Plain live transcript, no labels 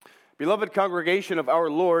Beloved congregation of our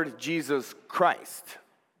Lord Jesus Christ,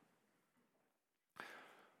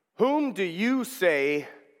 whom do you say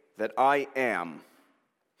that I am?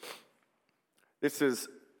 This is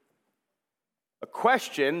a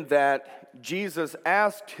question that Jesus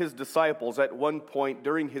asked his disciples at one point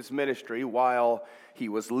during his ministry while he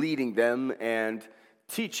was leading them and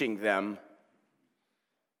teaching them.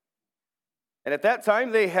 And at that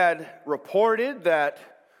time they had reported that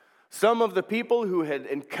some of the people who had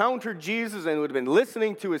encountered Jesus and who had been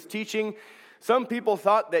listening to his teaching, some people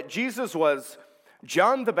thought that Jesus was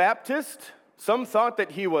John the Baptist. Some thought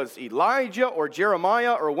that he was Elijah or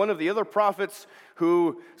Jeremiah or one of the other prophets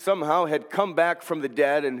who somehow had come back from the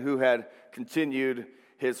dead and who had continued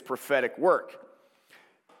his prophetic work.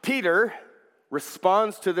 Peter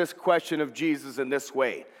responds to this question of Jesus in this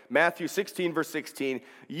way. Matthew 16, verse 16,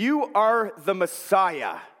 "You are the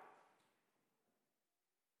Messiah,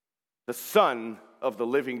 the Son of the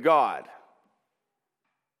living God."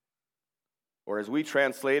 Or as we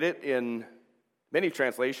translate it in many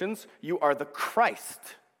translations, "You are the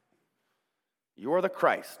Christ. You are the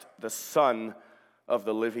Christ, the Son of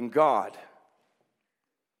the living God."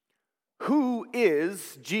 Who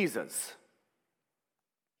is Jesus?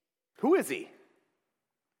 Who is he?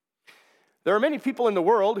 There are many people in the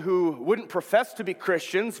world who wouldn't profess to be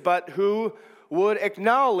Christians, but who would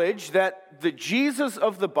acknowledge that the Jesus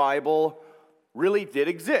of the Bible really did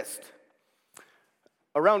exist.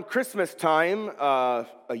 Around Christmas time, a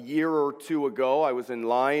year or two ago, I was in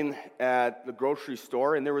line at the grocery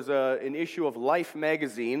store, and there was an issue of Life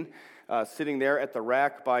magazine sitting there at the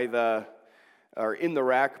rack in the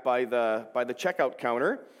rack by the checkout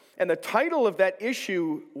counter. And the title of that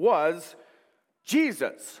issue was,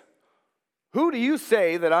 "Jesus, who do you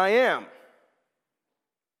say that I am?"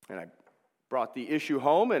 And I brought the issue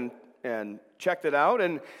home and checked it out,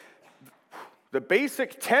 and the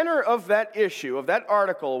basic tenor of that issue, of that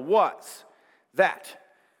article, was that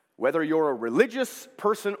whether you're a religious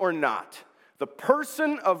person or not, the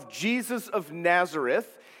person of Jesus of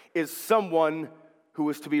Nazareth is someone who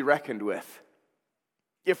is to be reckoned with,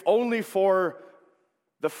 if only for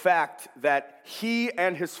the fact that he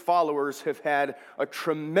and his followers have had a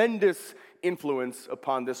tremendous influence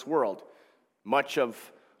upon this world. Much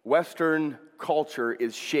of Western culture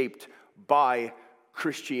is shaped by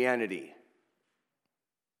Christianity.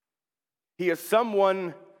 He is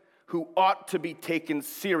someone who ought to be taken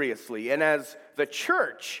seriously. And as the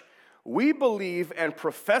church, we believe and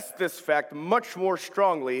profess this fact much more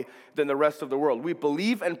strongly than the rest of the world. We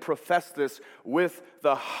believe and profess this with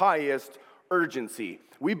the highest urgency.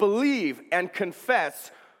 We believe and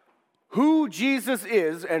confess who Jesus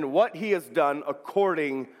is and what he has done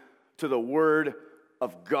according to the Word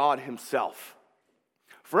of God himself.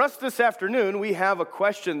 For us this afternoon, we have a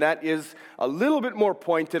question that is a little bit more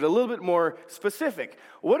pointed, a little bit more specific.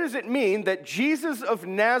 What does it mean that Jesus of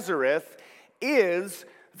Nazareth is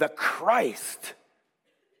the Christ,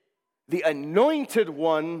 the anointed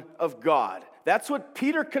one of God? That's what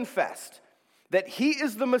Peter confessed, that he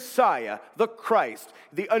is the Messiah, the Christ,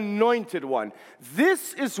 the anointed one.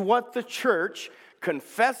 This is what the church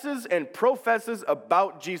confesses and professes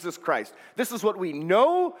about Jesus Christ. This is what we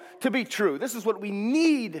know to be true. This is what we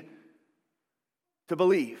need to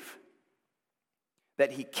believe.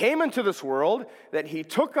 That he came into this world, that he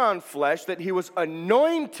took on flesh, that he was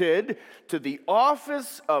anointed to the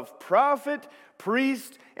office of prophet,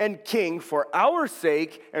 priest, and king for our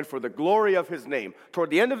sake and for the glory of his name.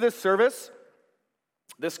 Toward the end of this service,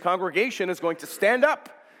 this congregation is going to stand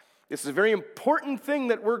up. This is a very important thing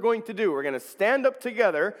that we're going to do. We're going to stand up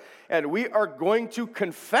together, and we are going to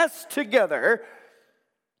confess together.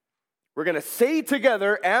 We're going to say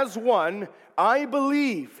together as one, "I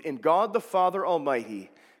believe in God the Father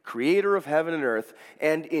Almighty, creator of heaven and earth,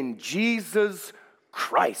 and in Jesus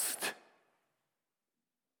Christ."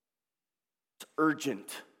 It's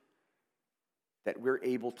urgent that we're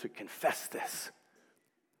able to confess this.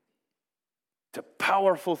 It's a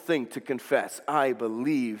powerful thing to confess. I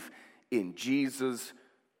believe in Jesus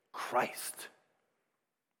Christ,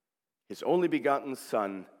 his only begotten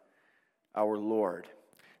Son, our Lord.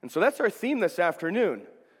 And so that's our theme this afternoon.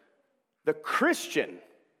 The Christian,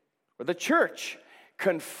 or the church,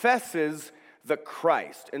 confesses the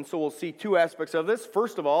Christ. And so we'll see two aspects of this.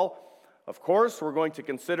 First of all, of course, we're going to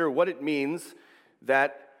consider what it means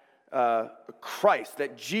that Christ,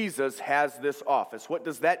 that Jesus has this office. What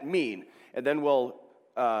does that mean? And then we'll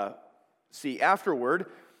see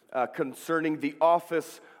afterward concerning the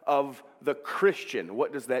office of the Christian.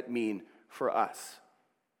 What does that mean for us?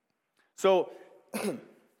 So,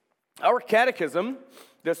 our catechism,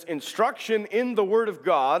 this instruction in the Word of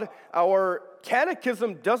God, our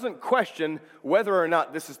catechism doesn't question whether or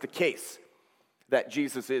not this is the case, that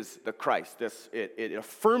Jesus is the Christ. It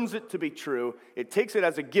affirms it to be true. It takes it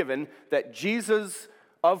as a given that Jesus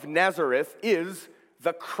of Nazareth is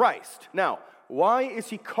the Christ. Now, why is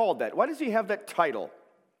he called that? Why does he have that title?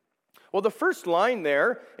 Well, the first line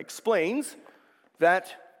there explains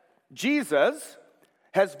that Jesus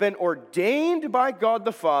has been ordained by God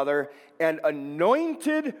the Father and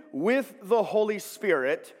anointed with the Holy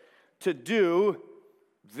Spirit to do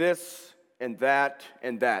this and that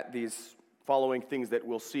and that, these following things that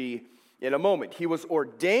we'll see in a moment. He was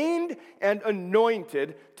ordained and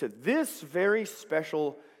anointed to this very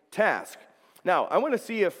special task. Now, I want to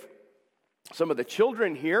see if some of the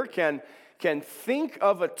children here can think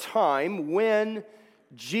of a time when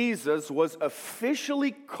Jesus was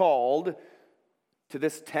officially called to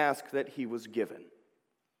this task that he was given.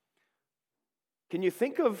 Can you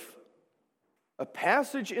think of a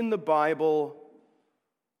passage in the Bible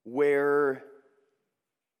where,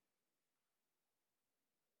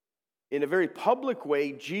 in a very public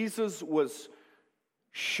way, Jesus was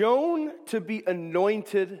shown to be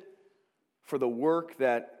anointed for the work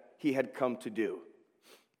that he had come to do?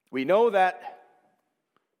 We know that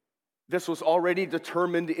this was already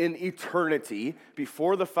determined in eternity.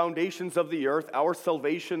 Before the foundations of the earth, our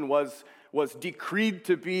salvation was decreed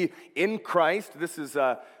to be in Christ. This is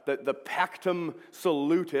the pactum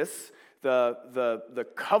salutis, the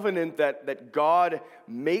covenant that God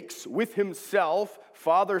makes with himself,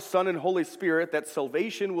 Father, Son, and Holy Spirit, that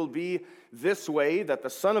salvation will be this way, that the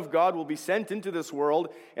Son of God will be sent into this world,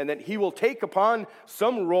 and that he will take upon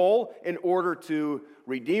some role in order to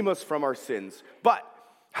redeem us from our sins. But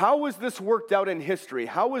how was this worked out in history?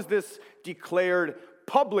 How was this declared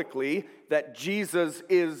publicly that Jesus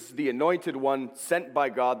is the anointed one sent by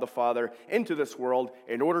God the Father into this world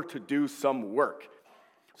in order to do some work?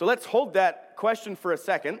 So let's hold that question for a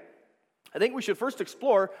second. I think we should first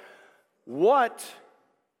explore what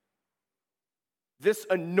this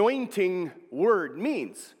anointing word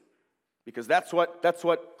means, because that's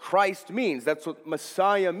what Christ means. That's what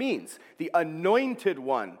Messiah means, the anointed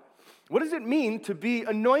one. What does it mean to be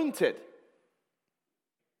anointed?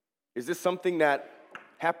 Is this something that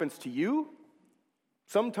happens to you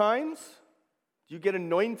sometimes? Do you get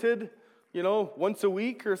anointed, once a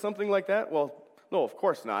week or something like that? Well, no, of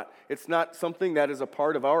course not. It's not something that is a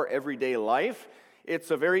part of our everyday life.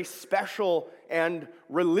 It's a very special and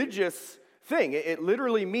religious thing. It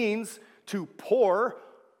literally means to pour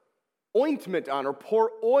ointment on or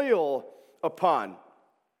pour oil upon.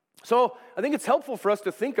 So I think it's helpful for us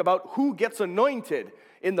to think about who gets anointed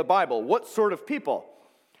in the Bible, what sort of people.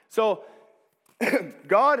 So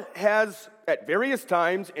God has at various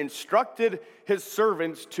times instructed his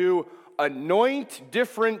servants to anoint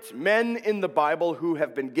different men in the Bible who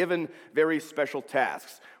have been given very special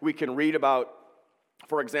tasks. We can read about,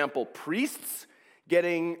 for example, priests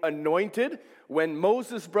getting anointed. When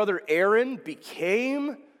Moses' brother Aaron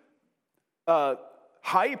became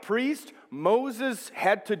high priest, Moses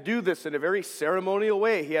had to do this in a very ceremonial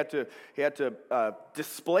way. He had to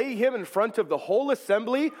display him in front of the whole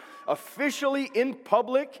assembly, officially in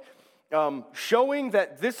public, showing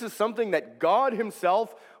that this is something that God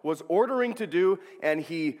himself was ordering to do, and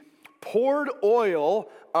he poured oil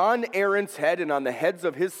on Aaron's head and on the heads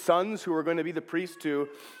of his sons who were going to be the priests too.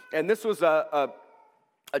 And this was a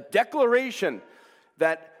declaration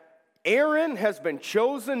that Aaron has been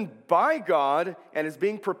chosen by God and is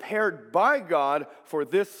being prepared by God for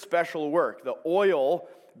this special work. The oil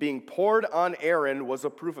being poured on Aaron was a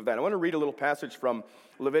proof of that. I want to read a little passage from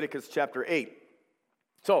Leviticus chapter 8.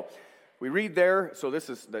 So we read there, so this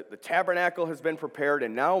is the tabernacle has been prepared,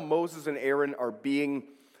 and now Moses and Aaron are being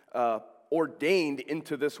ordained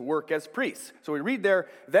into this work as priests. So we read there,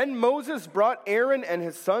 then Moses brought Aaron and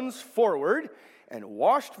his sons forward and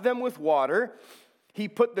washed them with water. He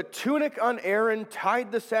put the tunic on Aaron,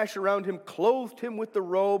 tied the sash around him, clothed him with the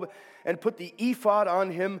robe, and put the ephod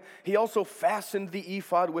on him. He also fastened the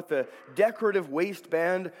ephod with a decorative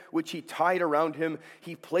waistband, which he tied around him.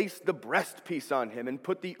 He placed the breastpiece on him and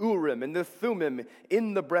put the Urim and the Thummim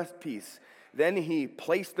in the breastpiece. Then he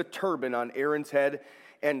placed the turban on Aaron's head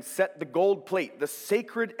and set the gold plate, the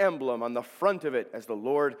sacred emblem, on the front of it as the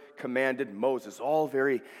Lord commanded Moses. All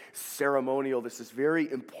very ceremonial. This is very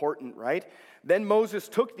important, right? Then Moses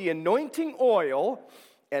took the anointing oil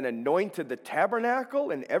and anointed the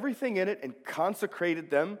tabernacle and everything in it and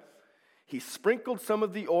consecrated them. He sprinkled some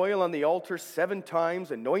of the oil on the altar 7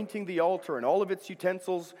 times, anointing the altar and all of its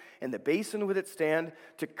utensils and the basin with its stand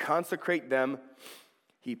to consecrate them.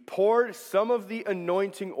 He poured some of the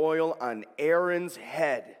anointing oil on Aaron's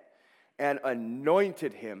head and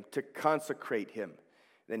anointed him to consecrate him.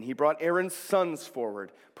 Then he brought Aaron's sons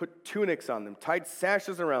forward, put tunics on them, tied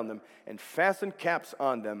sashes around them, and fastened caps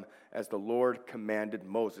on them as the Lord commanded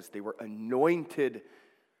Moses. They were anointed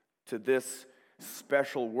to this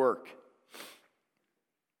special work.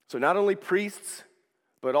 So not only priests,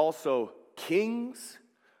 but also kings,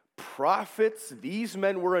 prophets, these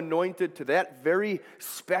men were anointed to that very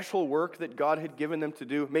special work that God had given them to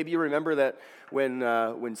do. Maybe you remember that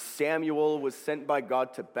when Samuel was sent by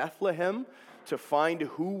God to Bethlehem to find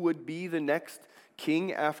who would be the next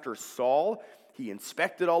king after Saul, he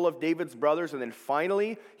inspected all of David's brothers, and then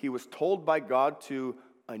finally he was told by God to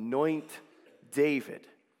anoint David.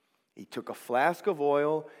 He took a flask of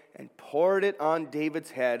oil and poured it on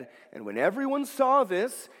David's head, and when everyone saw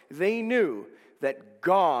this, they knew that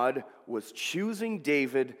God was choosing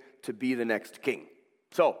David to be the next king.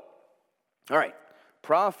 So, all right,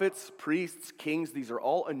 prophets, priests, kings, these are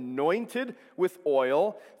all anointed with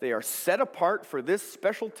oil. They are set apart for this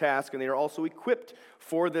special task, and they are also equipped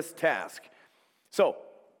for this task. So,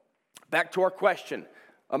 back to our question.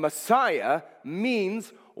 A Messiah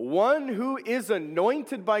means one who is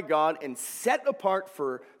anointed by God and set apart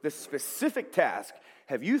for this specific task.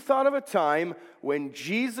 Have you thought of a time when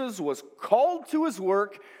Jesus was called to his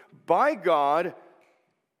work by God,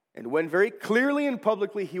 and when very clearly and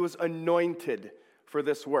publicly he was anointed for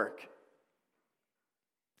this work?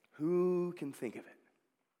 Who can think of it?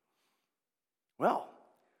 Well,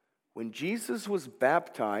 when Jesus was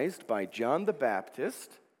baptized by John the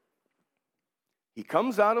Baptist, he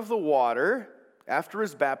comes out of the water after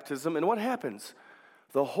his baptism, and what happens?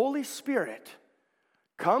 The Holy Spirit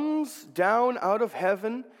comes down out of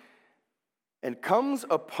heaven and comes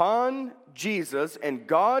upon Jesus, and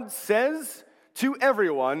God says to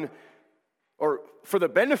everyone, or for the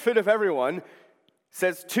benefit of everyone,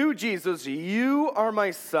 says to Jesus, "You are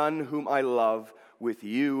my Son whom I love. With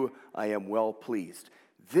you I am well pleased."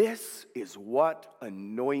 This is what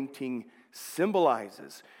anointing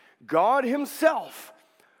symbolizes. God himself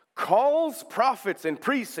calls prophets and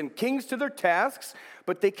priests and kings to their tasks,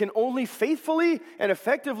 but they can only faithfully and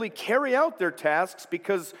effectively carry out their tasks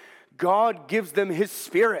because God gives them his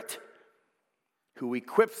Spirit, who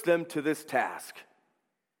equips them to this task.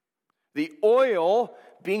 The oil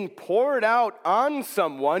being poured out on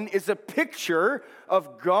someone is a picture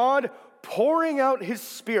of God pouring out his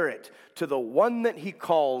Spirit to the one that he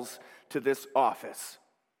calls to this office.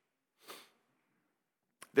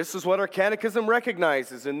 This is what our catechism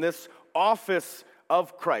recognizes in this office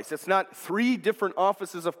of Christ. It's not three different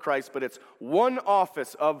offices of Christ, but it's one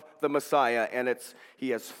office of the Messiah, and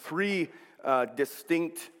he has three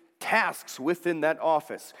distinct tasks within that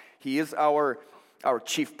office. He is our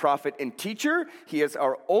chief prophet and teacher, he is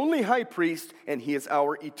our only high priest, and he is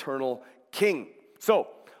our eternal king. So,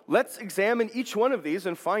 let's examine each one of these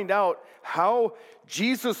and find out how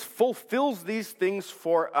Jesus fulfills these things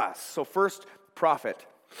for us. So first, prophet.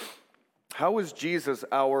 How is Jesus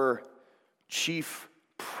our chief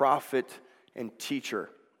prophet and teacher?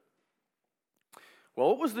 Well,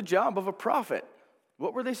 what was the job of a prophet?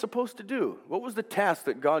 What were they supposed to do? What was the task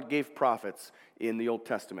that God gave prophets in the Old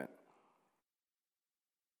Testament?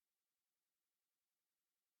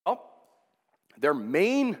 Well, their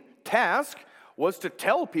main task was to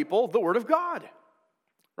tell people the Word of God,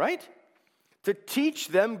 right? To teach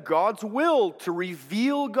them God's will, to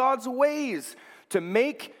reveal God's ways, to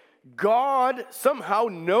make God somehow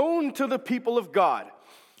known to the people of God.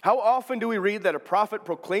 How often do we read that a prophet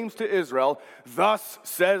proclaims to Israel, "Thus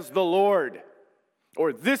says the Lord,"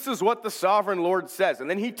 or "This is what the sovereign Lord says," and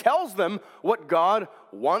then he tells them what God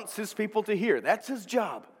wants his people to hear. That's his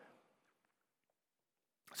job.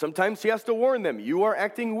 Sometimes he has to warn them, "You are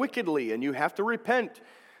acting wickedly and you have to repent."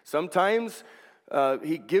 Sometimes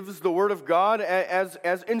he gives the word of God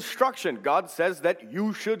as instruction. God says that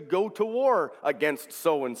you should go to war against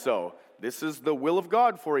so-and-so. This is the will of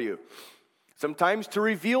God for you. Sometimes to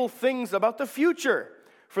reveal things about the future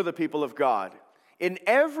for the people of God. In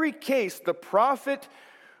every case, the prophet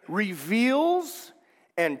reveals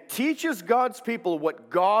and teaches God's people what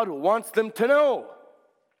God wants them to know.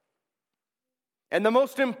 And the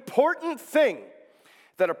most important thing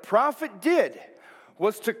that a prophet did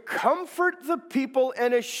was to comfort the people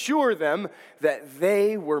and assure them that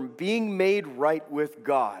they were being made right with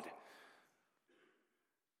God.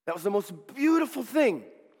 That was the most beautiful thing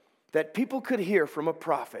that people could hear from a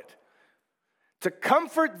prophet. To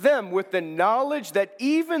comfort them with the knowledge that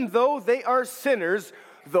even though they are sinners,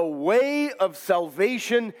 the way of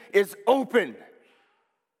salvation is open.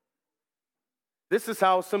 This is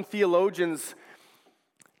how some theologians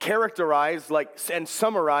characterize and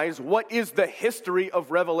summarize what is the history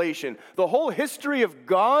of Revelation. The whole history of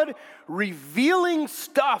God revealing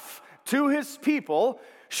stuff to his people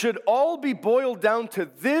should all be boiled down to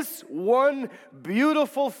this one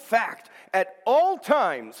beautiful fact. At all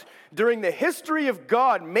times during the history of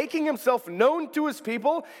God making himself known to his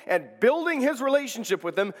people and building his relationship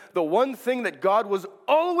with them, the one thing that God was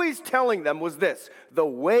always telling them was this: the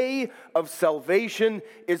way of salvation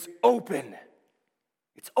is open.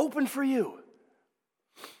 It's open for you.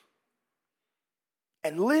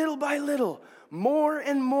 And little by little, more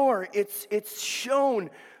and more, it's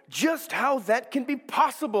shown just how that can be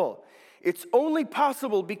possible. It's only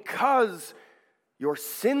possible because your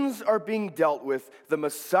sins are being dealt with. The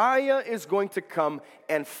Messiah is going to come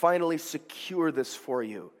and finally secure this for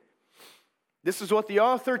you. This is what the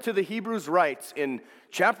author to the Hebrews writes in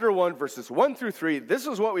chapter 1, verses 1 through 3. This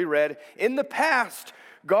is what we read. In the past,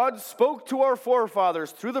 God spoke to our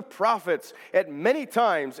forefathers through the prophets at many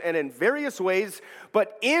times and in various ways,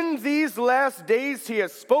 but in these last days he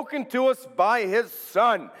has spoken to us by his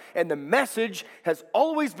Son. And the message has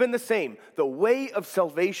always been the same. The way of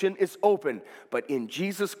salvation is open, but in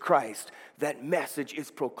Jesus Christ, that message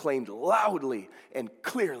is proclaimed loudly and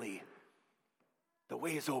clearly. The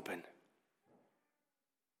way is open.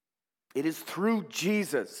 It is through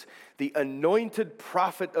Jesus, the anointed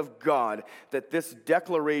prophet of God, that this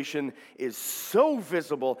declaration is so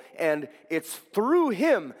visible, and it's through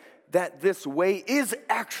him that this way is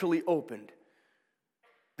actually opened.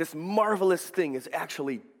 This marvelous thing is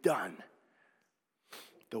actually done.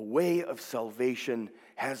 The way of salvation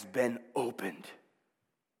has been opened.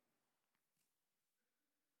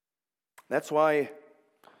 That's why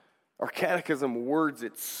our catechism words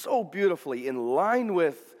it so beautifully in line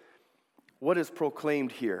with what is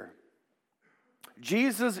proclaimed here.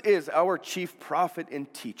 Jesus is our chief prophet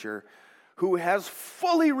and teacher who has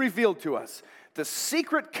fully revealed to us the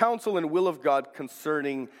secret counsel and will of God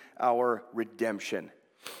concerning our redemption.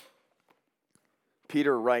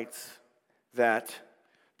 Peter writes that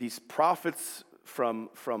these prophets from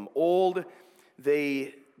old,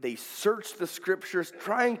 they searched the scriptures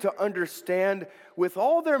trying to understand with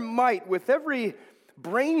all their might, with every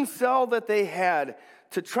brain cell that they had,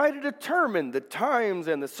 to try to determine the times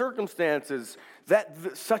and the circumstances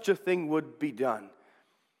that such a thing would be done.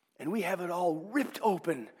 And we have it all ripped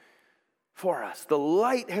open for us. The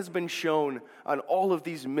light has been shown on all of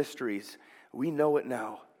these mysteries. We know it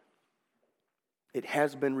now. It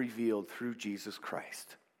has been revealed through Jesus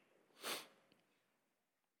Christ.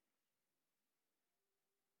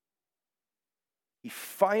 He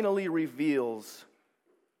finally reveals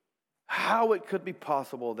how it could be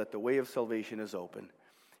possible that the way of salvation is open.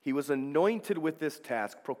 He was anointed with this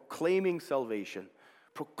task, proclaiming salvation,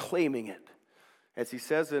 proclaiming it. As he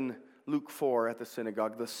says in Luke 4 at the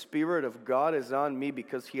synagogue, the Spirit of God is on me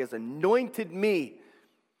because he has anointed me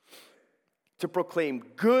to proclaim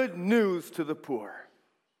good news to the poor.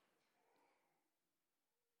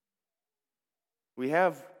 We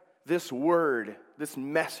have this word, this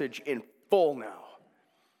message in full now.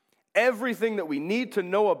 Everything that we need to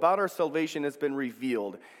know about our salvation has been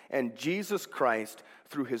revealed. And Jesus Christ,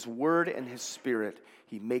 through his word and his Spirit,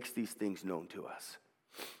 he makes these things known to us.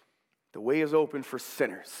 The way is open for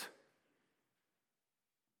sinners.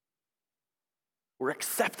 We're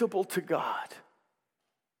acceptable to God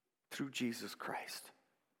through Jesus Christ.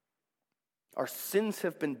 Our sins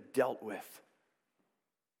have been dealt with.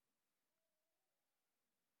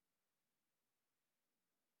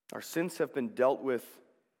 Our sins have been dealt with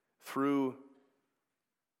through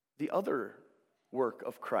the other work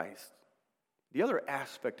of Christ, the other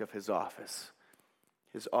aspect of his office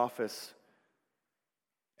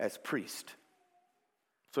as priest.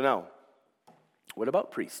 So now, what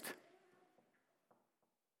about priest?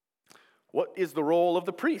 What is the role of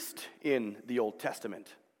the priest in the Old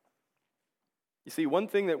Testament? You see, one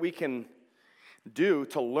thing that we can do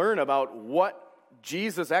to learn about what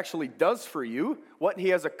Jesus actually does for you, what he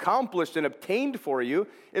has accomplished and obtained for you,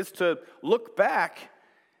 is to look back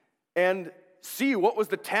and see what was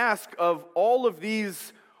the task of all of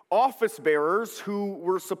these office bearers who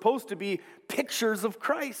were supposed to be pictures of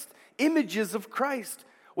Christ, images of Christ.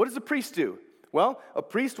 What does a priest do? Well, a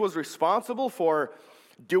priest was responsible for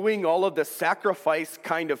doing all of the sacrifice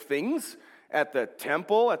kind of things at the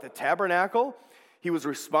temple, at the tabernacle. He was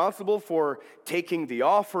responsible for taking the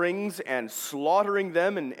offerings and slaughtering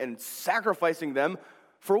them and sacrificing them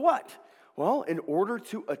for what? Well, in order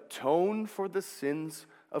to atone for the sins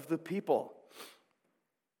of the people.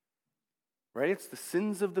 Right? It's the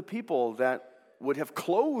sins of the people that would have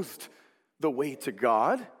closed the way to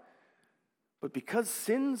God. But because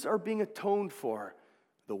sins are being atoned for,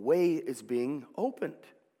 The way is being opened.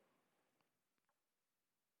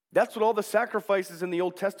 That's what all the sacrifices in the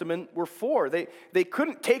Old Testament were for. They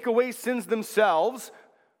couldn't take away sins themselves,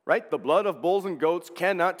 right? The blood of bulls and goats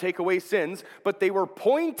cannot take away sins, but they were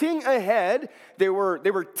pointing ahead, they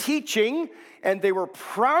were teaching, and they were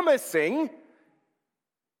promising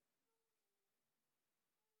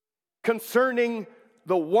concerning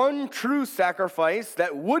the one true sacrifice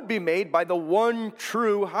that would be made by the one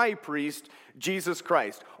true high priest, Jesus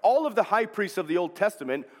Christ. All of the high priests of the Old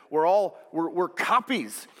Testament were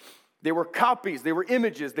copies. They were copies, they were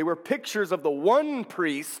images, they were pictures of the one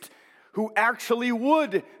priest who actually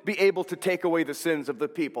would be able to take away the sins of the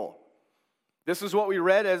people. This is what we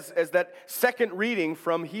read as that second reading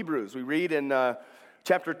from Hebrews. We read in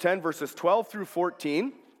chapter 10, verses 12 through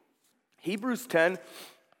 14. Hebrews 10,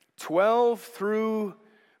 12 through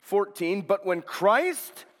 14. But when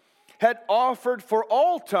Christ had offered for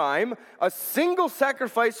all time a single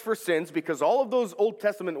sacrifice for sins, because all of those Old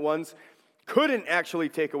Testament ones couldn't actually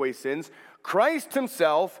take away sins, Christ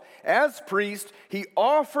himself, as priest, he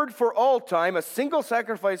offered for all time a single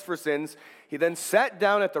sacrifice for sins. He then sat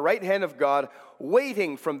down at the right hand of God,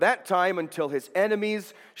 waiting from that time until his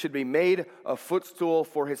enemies should be made a footstool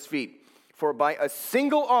for his feet. For by a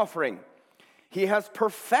single offering, he has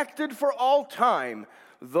perfected for all time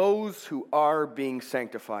those who are being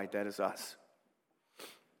sanctified. That is us.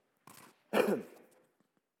 A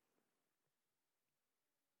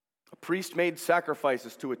priest made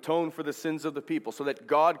sacrifices to atone for the sins of the people so that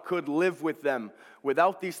God could live with them.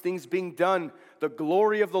 Without these things being done, the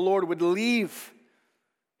glory of the Lord would leave.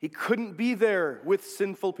 He couldn't be there with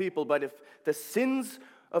sinful people. But if the sins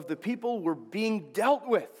of the people were being dealt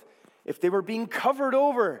with, if they were being covered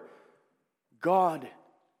over, God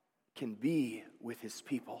can be with his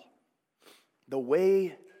people. The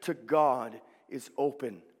way to God is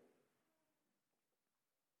open.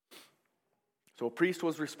 So a priest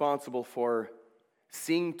was responsible for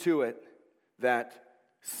seeing to it that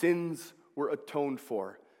sins were atoned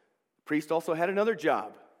for. The priest also had another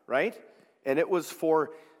job, right? And it was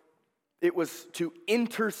to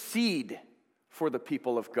intercede for the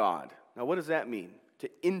people of God. Now, what does that mean? To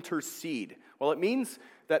intercede. Well, it means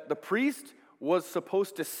that the priest was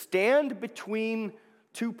supposed to stand between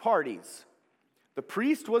two parties. The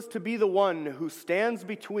priest was to be the one who stands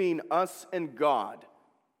between us and God.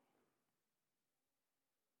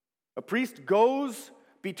 A priest goes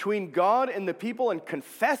between God and the people and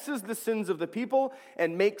confesses the sins of the people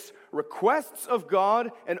and makes requests of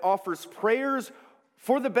God and offers prayers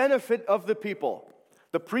for the benefit of the people.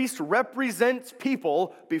 The priest represents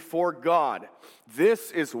people before God.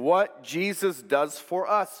 This is what Jesus does for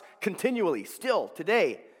us continually, still,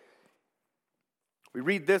 today. We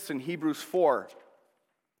read this in Hebrews 4,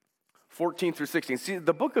 14 through 16. See,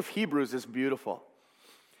 the book of Hebrews is beautiful.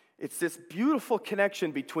 It's this beautiful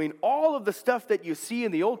connection between all of the stuff that you see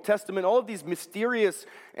in the Old Testament, all of these mysterious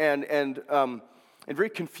and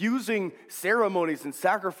very confusing ceremonies and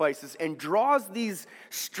sacrifices, and draws these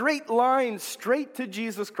straight lines straight to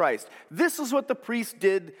Jesus Christ. This is what the priest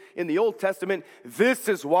did in the Old Testament. This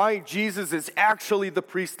is why Jesus is actually the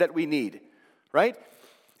priest that we need, right?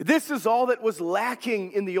 This is all that was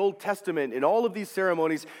lacking in the Old Testament, in all of these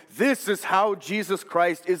ceremonies. This is how Jesus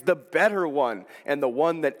Christ is the better one and the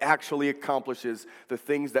one that actually accomplishes the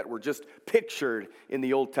things that were just pictured in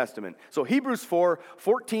the Old Testament. So Hebrews 4,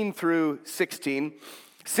 14 through 16.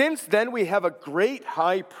 Since then we have a great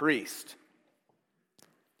high priest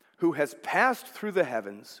who has passed through the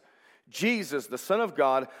heavens, Jesus, the Son of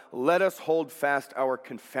God. Let us hold fast our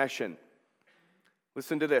confession.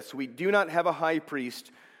 Listen to this. We do not have a high priest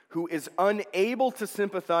who is unable to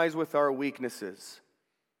sympathize with our weaknesses,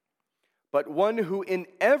 but one who in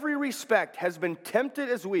every respect has been tempted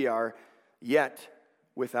as we are, yet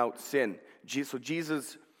without sin. So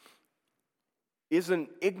Jesus isn't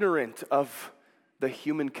ignorant of the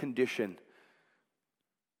human condition.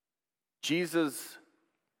 Jesus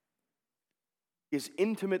is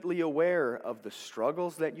intimately aware of the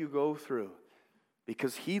struggles that you go through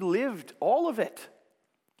because he lived all of it.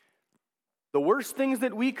 The worst things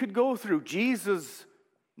that we could go through, Jesus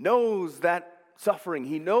knows that suffering.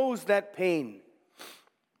 He knows that pain.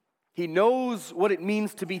 He knows what it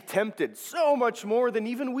means to be tempted, so much more than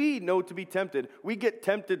even we know to be tempted. We get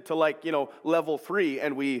tempted to level 3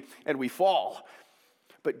 and we fall.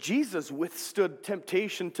 But Jesus withstood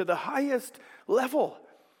temptation to the highest level.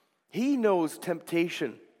 He knows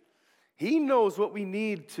temptation. He knows what we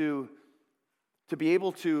need to be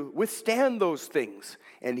able to withstand those things.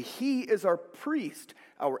 And he is our priest,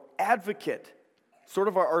 our advocate, sort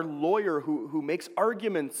of our lawyer who makes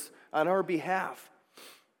arguments on our behalf.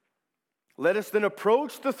 Let us then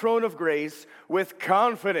approach the throne of grace with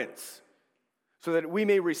confidence, so that we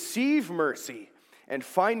may receive mercy and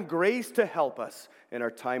find grace to help us in our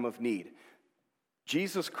time of need.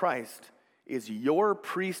 Jesus Christ is your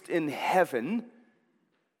priest in heaven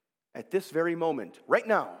at this very moment, right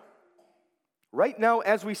now. Right now,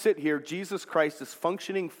 as we sit here, Jesus Christ is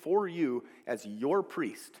functioning for you as your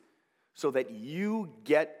priest so that you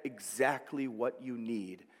get exactly what you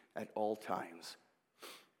need at all times.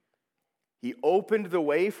 He opened the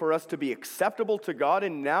way for us to be acceptable to God,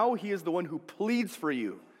 and now He is the one who pleads for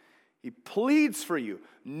you. He pleads for you,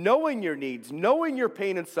 knowing your needs, knowing your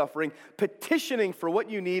pain and suffering, petitioning for what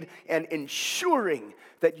you need, and ensuring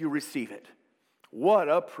that you receive it. What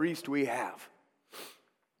a priest we have.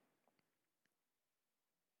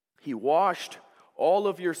 He washed all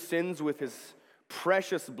of your sins with His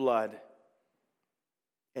precious blood,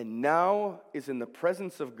 and now is in the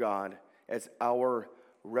presence of God as our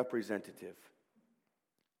representative.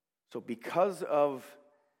 So because of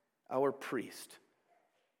our priest,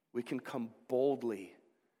 we can come boldly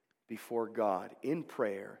before God in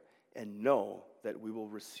prayer and know that we will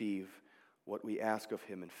receive what we ask of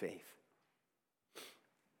Him in faith.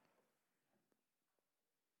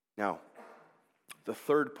 Now, the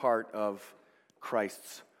third part of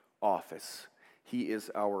Christ's office. He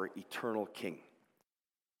is our eternal King.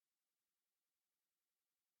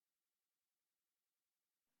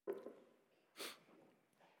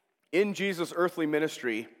 In Jesus' earthly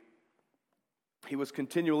ministry, He was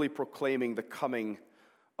continually proclaiming the coming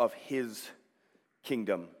of His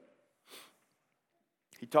kingdom.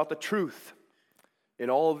 He taught the truth in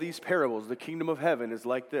all of these parables. The kingdom of heaven is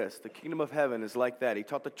like this. The kingdom of heaven is like that. He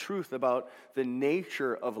taught the truth about the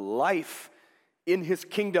nature of life in His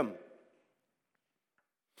kingdom.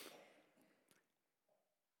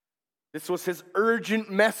 This was His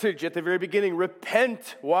urgent message at the very beginning.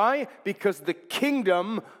 Repent. Why? Because the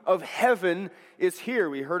kingdom of heaven is here.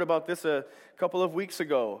 We heard about this a couple of weeks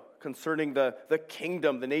ago concerning the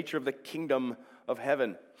kingdom, the nature of the kingdom of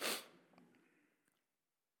heaven.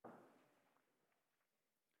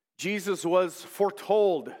 Jesus was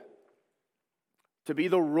foretold to be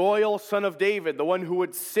the royal son of David, the one who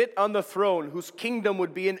would sit on the throne, whose kingdom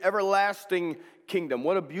would be an everlasting kingdom.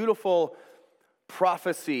 What a beautiful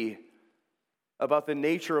prophecy about the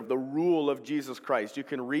nature of the rule of Jesus Christ. You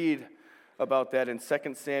can read about that in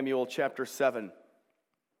 2 Samuel chapter 7.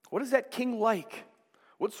 What is that king like?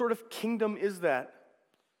 What sort of kingdom is that?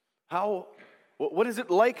 What is it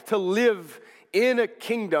like to live in a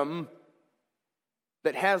kingdom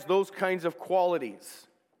that has those kinds of qualities?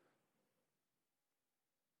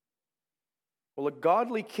 Well, a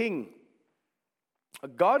godly king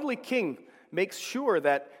makes sure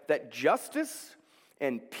that justice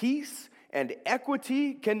and peace and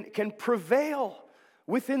equity can prevail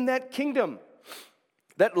within that kingdom.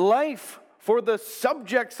 That life for the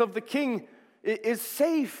subjects of the king is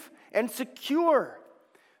safe and secure.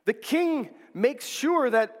 The king makes sure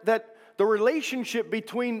that the relationship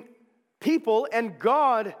between people and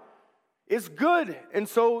God is good. And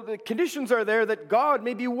so the conditions are there that God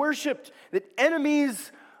may be worshiped, that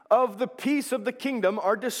enemies of the peace of the kingdom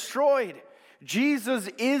are destroyed. Jesus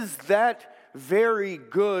is that very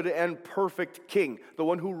good and perfect king, the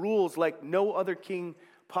one who rules like no other king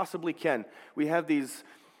possibly can. We have these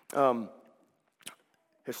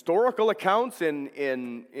historical accounts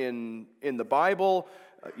in the Bible,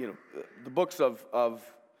 the books of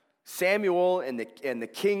Samuel and the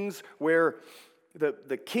kings, where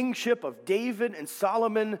the kingship of David and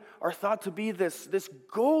Solomon are thought to be this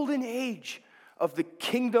golden age of the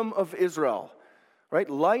kingdom of Israel, right?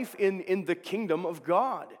 Life in the kingdom of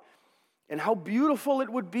God. And how beautiful it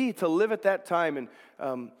would be to live at that time. And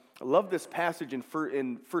I love this passage in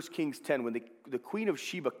 1 Kings 10 when the Queen of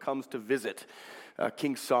Sheba comes to visit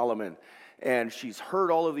King Solomon. And she's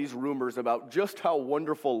heard all of these rumors about just how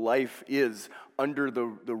wonderful life is under the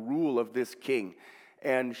rule of this king.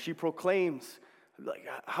 And she proclaims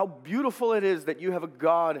how beautiful it is that you have a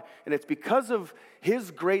God, and it's because of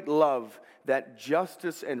His great love that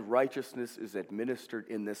justice and righteousness is administered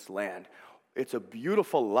in this land. It's a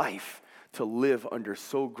beautiful life to live under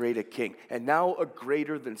so great a king. And now a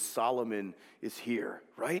greater than Solomon is here,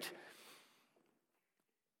 right?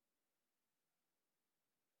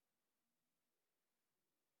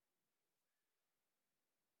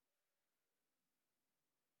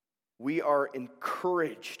 We are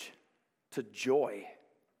encouraged to joy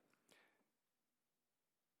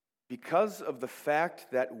because of the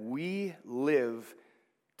fact that we live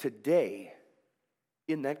today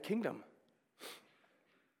in that kingdom.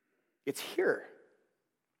 It's here.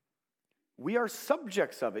 We are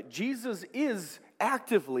subjects of it. Jesus is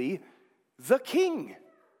actively the King.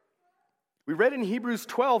 We read in Hebrews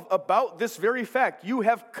 12 about this very fact. You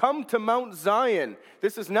have come to Mount Zion.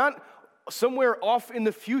 This is not somewhere off in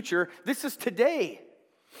the future. This is today.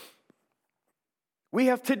 We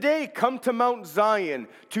have today come to Mount Zion,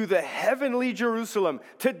 to the heavenly Jerusalem.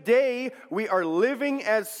 Today we are living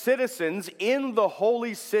as citizens in the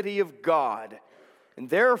holy city of God. And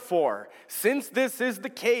therefore, since this is the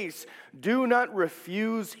case, do not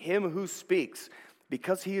refuse him who speaks,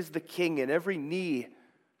 because he is the King, and every knee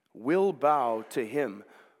will bow to him.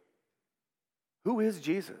 Who is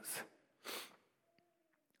Jesus?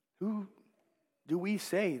 Who do we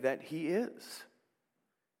say that he is?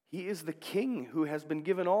 He is the King who has been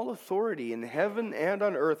given all authority in heaven and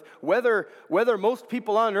on earth. Whether most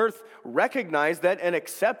people on earth recognize that and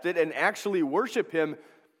accept it and actually worship him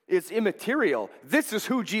is immaterial. This is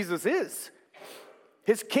who Jesus is.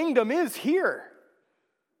 His kingdom is here.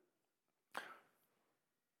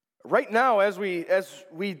 Right now, as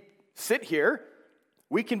we sit here,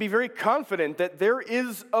 we can be very confident that there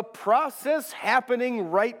is a process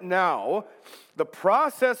happening right now, the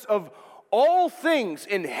process of all things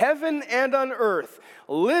in heaven and on earth,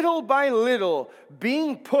 little by little,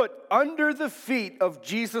 being put under the feet of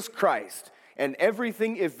Jesus Christ, and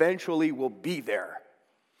everything eventually will be there.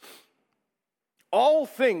 All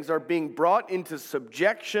things are being brought into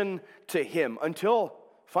subjection to him until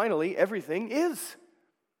finally everything is.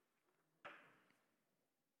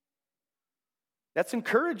 That's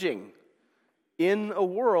encouraging in a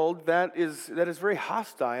world that is very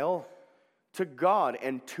hostile to God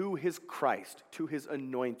and to his Christ, to his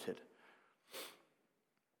anointed.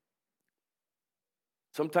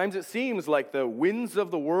 Sometimes it seems like the winds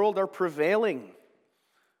of the world are prevailing.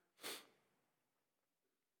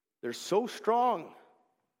 They're so strong.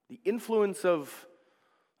 The influence of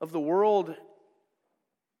the world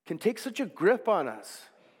can take such a grip on us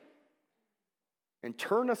and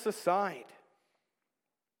turn us aside.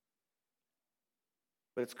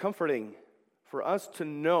 But it's comforting for us to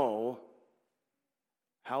know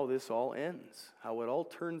how this all ends, how it all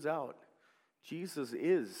turns out. Jesus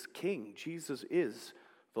is King. Jesus is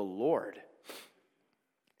the Lord.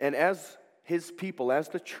 And as his people, as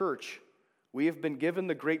the church, we have been given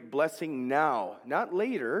the great blessing now, not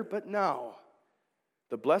later, but now.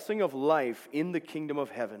 The blessing of life in the kingdom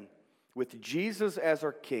of heaven with Jesus as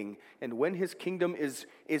our King. And when his kingdom is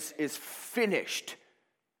finished,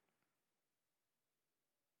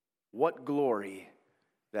 what glory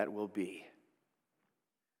that will be.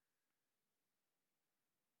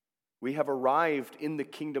 We have arrived in the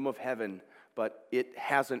kingdom of heaven, but it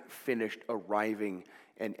hasn't finished arriving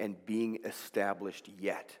and being established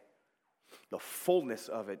yet. The fullness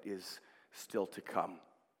of it is still to come.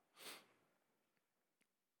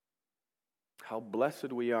 How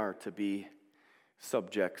blessed we are to be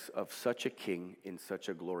subjects of such a king in such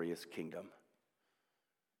a glorious kingdom.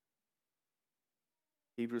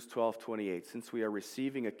 Hebrews 12:28, since we are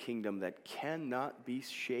receiving a kingdom that cannot be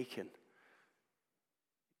shaken.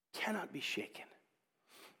 Cannot be shaken.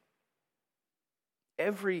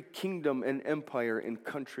 Every kingdom and empire and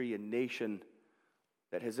country and nation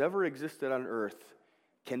that has ever existed on earth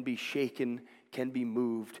can be shaken, can be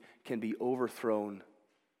moved, can be overthrown.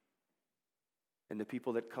 And the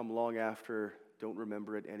people that come long after don't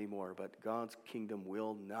remember it anymore, but God's kingdom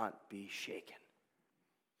will not be shaken.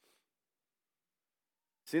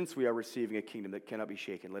 Since we are receiving a kingdom that cannot be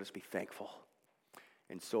shaken, let us be thankful.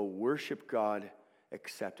 And so worship God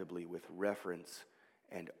acceptably with reverence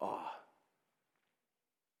and awe.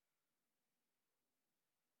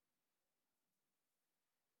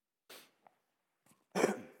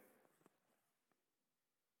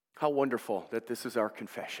 How wonderful that this is our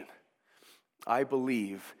confession. I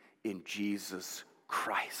believe in Jesus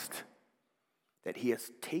Christ, that he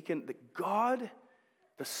has taken that God,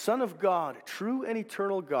 the Son of God, true and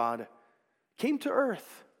eternal God, came to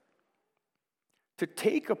earth to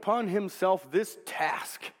take upon himself this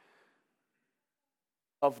task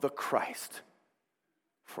of the Christ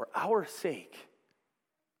for our sake.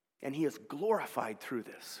 And he is glorified through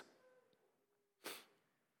this.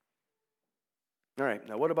 All right,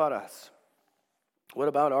 now what about us? What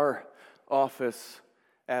about our office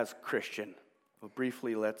as Christian? Well,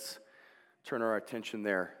 briefly, let's turn our attention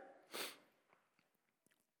there.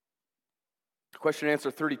 Question and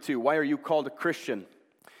answer 32. Why are you called a Christian?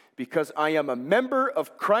 Because I am a member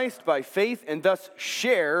of Christ by faith and thus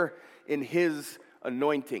share in his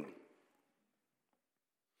anointing.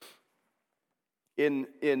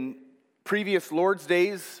 In previous Lord's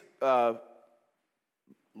days,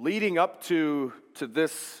 leading up to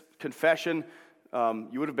this confession,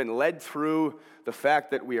 You would have been led through the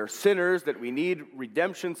fact that we are sinners, that we need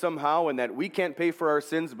redemption somehow, and that we can't pay for our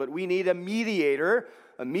sins, but we need a mediator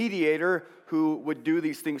who would do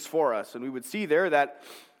these things for us. And we would see there that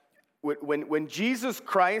when Jesus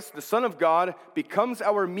Christ, the Son of God, becomes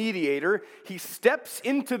our mediator, he steps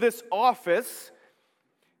into this office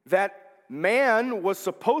that man was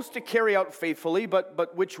supposed to carry out faithfully,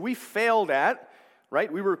 but which we failed at,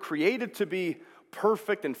 right? We were created to be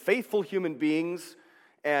perfect and faithful human beings,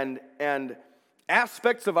 and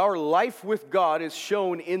aspects of our life with God is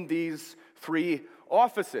shown in these three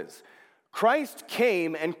offices. Christ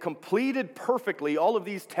came and completed perfectly all of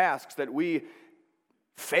these tasks that we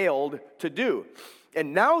failed to do.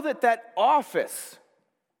 And now that office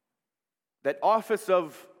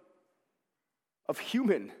of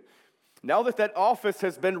human, now that office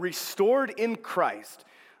has been restored in Christ,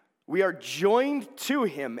 we are joined to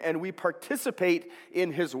him and we participate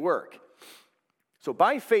in his work. So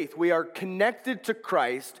by faith, we are connected to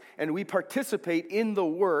Christ and we participate in the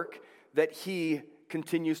work that he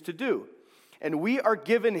continues to do. And we are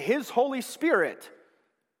given his Holy Spirit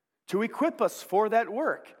to equip us for that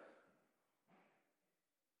work.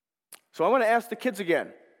 So I want to ask the kids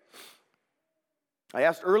again. I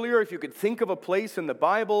asked earlier if you could think of a place in the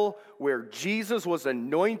Bible where Jesus was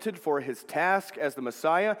anointed for his task as the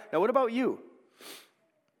Messiah. Now, what about you?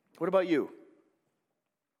 What about you?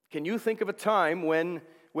 Can you think of a time when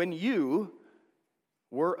you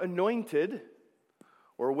were anointed,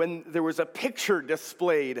 or when there was a picture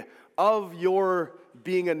displayed of your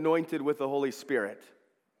being anointed with the Holy Spirit?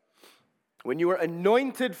 When you were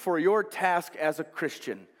anointed for your task as a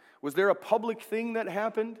Christian, was there a public thing that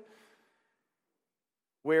happened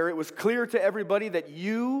where it was clear to everybody that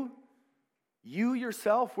you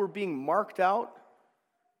yourself were being marked out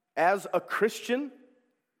as a Christian?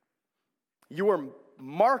 You were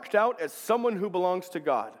marked out as someone who belongs to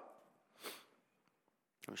God.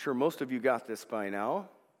 I'm sure most of you got this by now,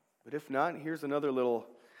 but if not, here's another little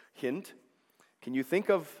hint. Can you think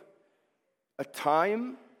of a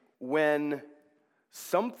time when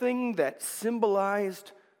something that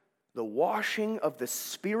symbolized the washing of the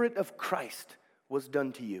Spirit of Christ was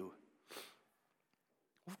done to you?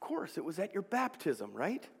 Of course, it was at your baptism,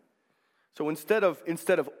 right? So instead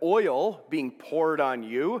of oil being poured on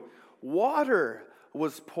you, water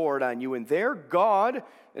was poured on you. And there, God,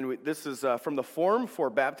 and this is from the form for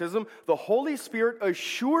baptism, the Holy Spirit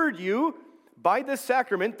assured you by this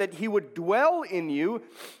sacrament that he would dwell in you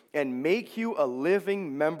and make you a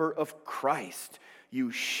living member of Christ.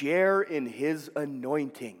 You share in his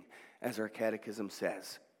anointing, as our catechism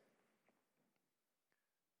says.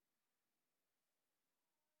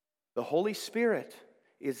 The Holy Spirit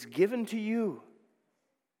is given to you.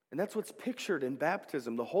 And that's what's pictured in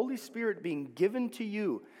baptism. The Holy Spirit being given to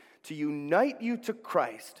you to unite you to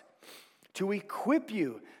Christ, to equip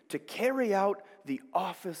you to carry out the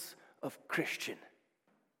office of Christian.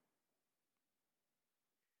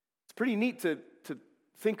 It's pretty neat to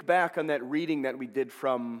think back on that reading that we did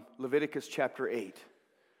from Leviticus chapter 8,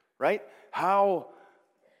 right? How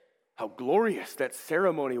glorious that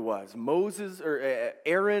ceremony was. Moses, or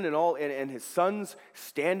Aaron and his sons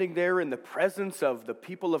standing there in the presence of the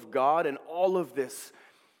people of God, and all of this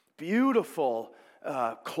beautiful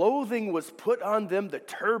clothing was put on them. The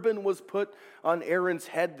turban was put on Aaron's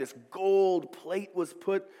head. This gold plate was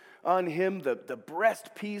put on him. The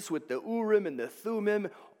breast piece with the Urim and the Thummim.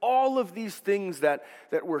 All of these things that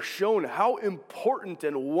were shown how important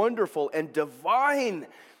and wonderful and divine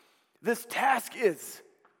this task is.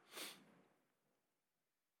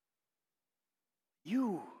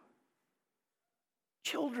 You,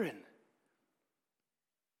 children,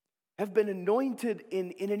 have been anointed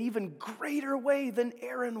in an even greater way than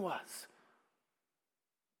Aaron was.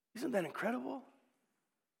 Isn't that incredible?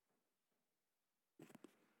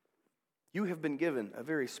 You have been given a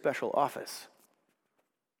very special office,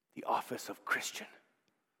 the office of Christian.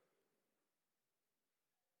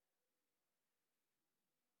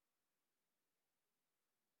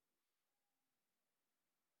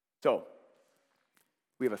 So,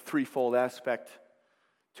 we have a threefold aspect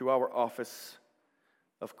to our office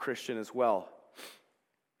of Christian as well.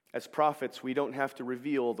 As prophets, we don't have to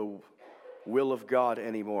reveal the will of God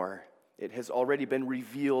anymore. It has already been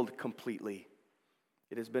revealed completely.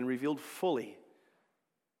 It has been revealed fully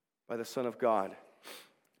by the Son of God.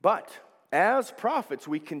 But as prophets,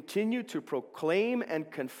 we continue to proclaim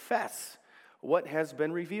and confess what has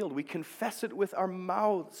been revealed. We confess it with our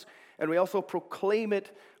mouths, and we also proclaim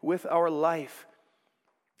it with our life.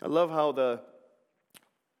 I love how the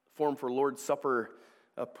form for Lord's Supper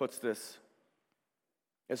puts this.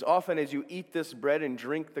 As often as you eat this bread and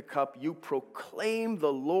drink the cup, you proclaim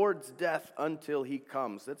the Lord's death until he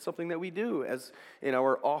comes. That's something that we do as in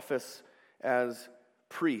our office as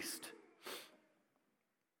priest.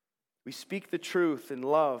 We speak the truth in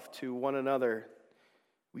love to one another.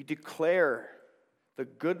 We declare the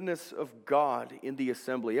goodness of God in the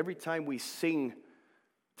assembly. Every time we sing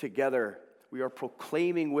together, we are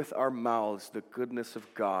proclaiming with our mouths the goodness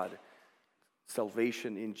of God,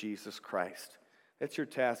 salvation in Jesus Christ. That's your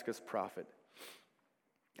task as prophet.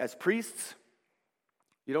 As priests,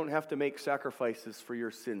 you don't have to make sacrifices for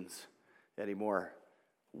your sins anymore.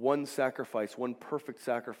 One sacrifice, one perfect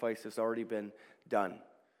sacrifice has already been done.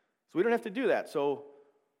 So we don't have to do that. So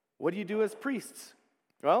what do you do as priests?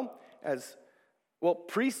 Well,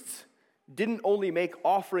 priests didn't only make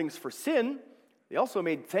offerings for sin, they also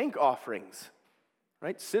made thank offerings.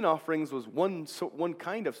 Right? Sin offerings was one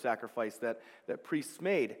kind of sacrifice that priests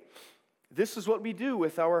made. This is what we do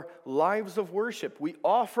with our lives of worship. We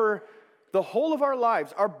offer the whole of our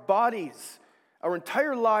lives, our bodies, our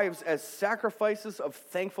entire lives as sacrifices of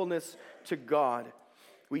thankfulness to God.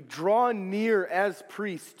 We draw near as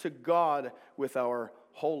priests to God with our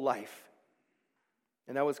whole life.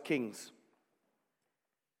 And now as kings,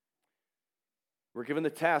 we're given the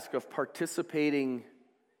task of participating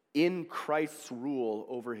in Christ's rule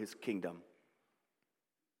over his kingdom.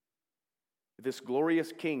 This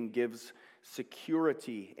glorious king gives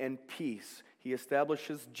security and peace. He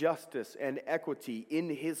establishes justice and equity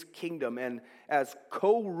in his kingdom, and as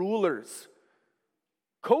co-rulers,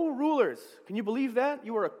 can you believe that?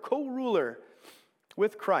 You are a co-ruler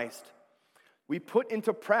with Christ. We put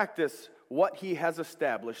into practice what he has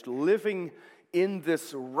established, living in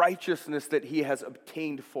this righteousness that he has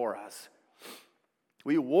obtained for us.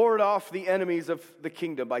 We ward off the enemies of the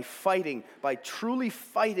kingdom by truly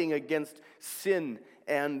fighting against sin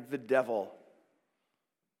and the devil.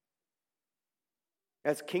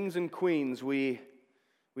 As kings and queens, we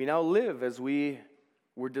now live as we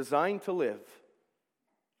were designed to live,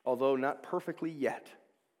 although not perfectly yet.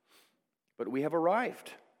 But we have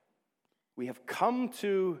arrived. We have come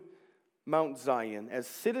to Mount Zion. As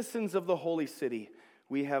citizens of the holy city,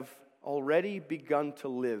 we have already begun to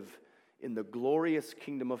live in the glorious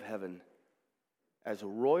kingdom of heaven as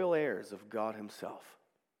royal heirs of God himself.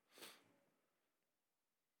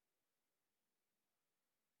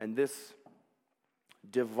 And this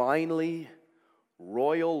divinely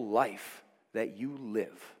royal life that you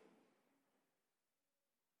live,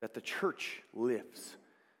 that the church lives,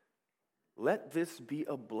 let this be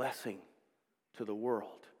a blessing to the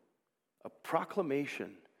world, a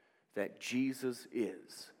proclamation that Jesus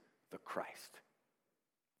is the Christ.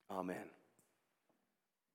 Amen.